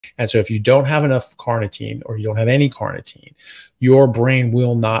And so if you don't have enough carnitine, or you don't have any carnitine, your brain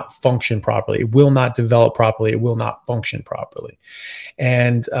will not function properly. It will not develop properly. It will not function properly.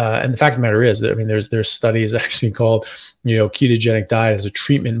 And the fact of the matter is that, I mean, there's studies actually called, ketogenic diet as a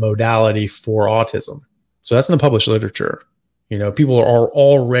treatment modality for autism. So that's in the published literature. People are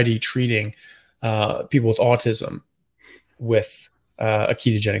already treating people with autism with a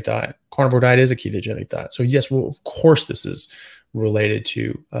ketogenic diet. Carnivore diet is a ketogenic diet. So yes, well, of course, this is related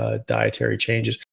to dietary changes.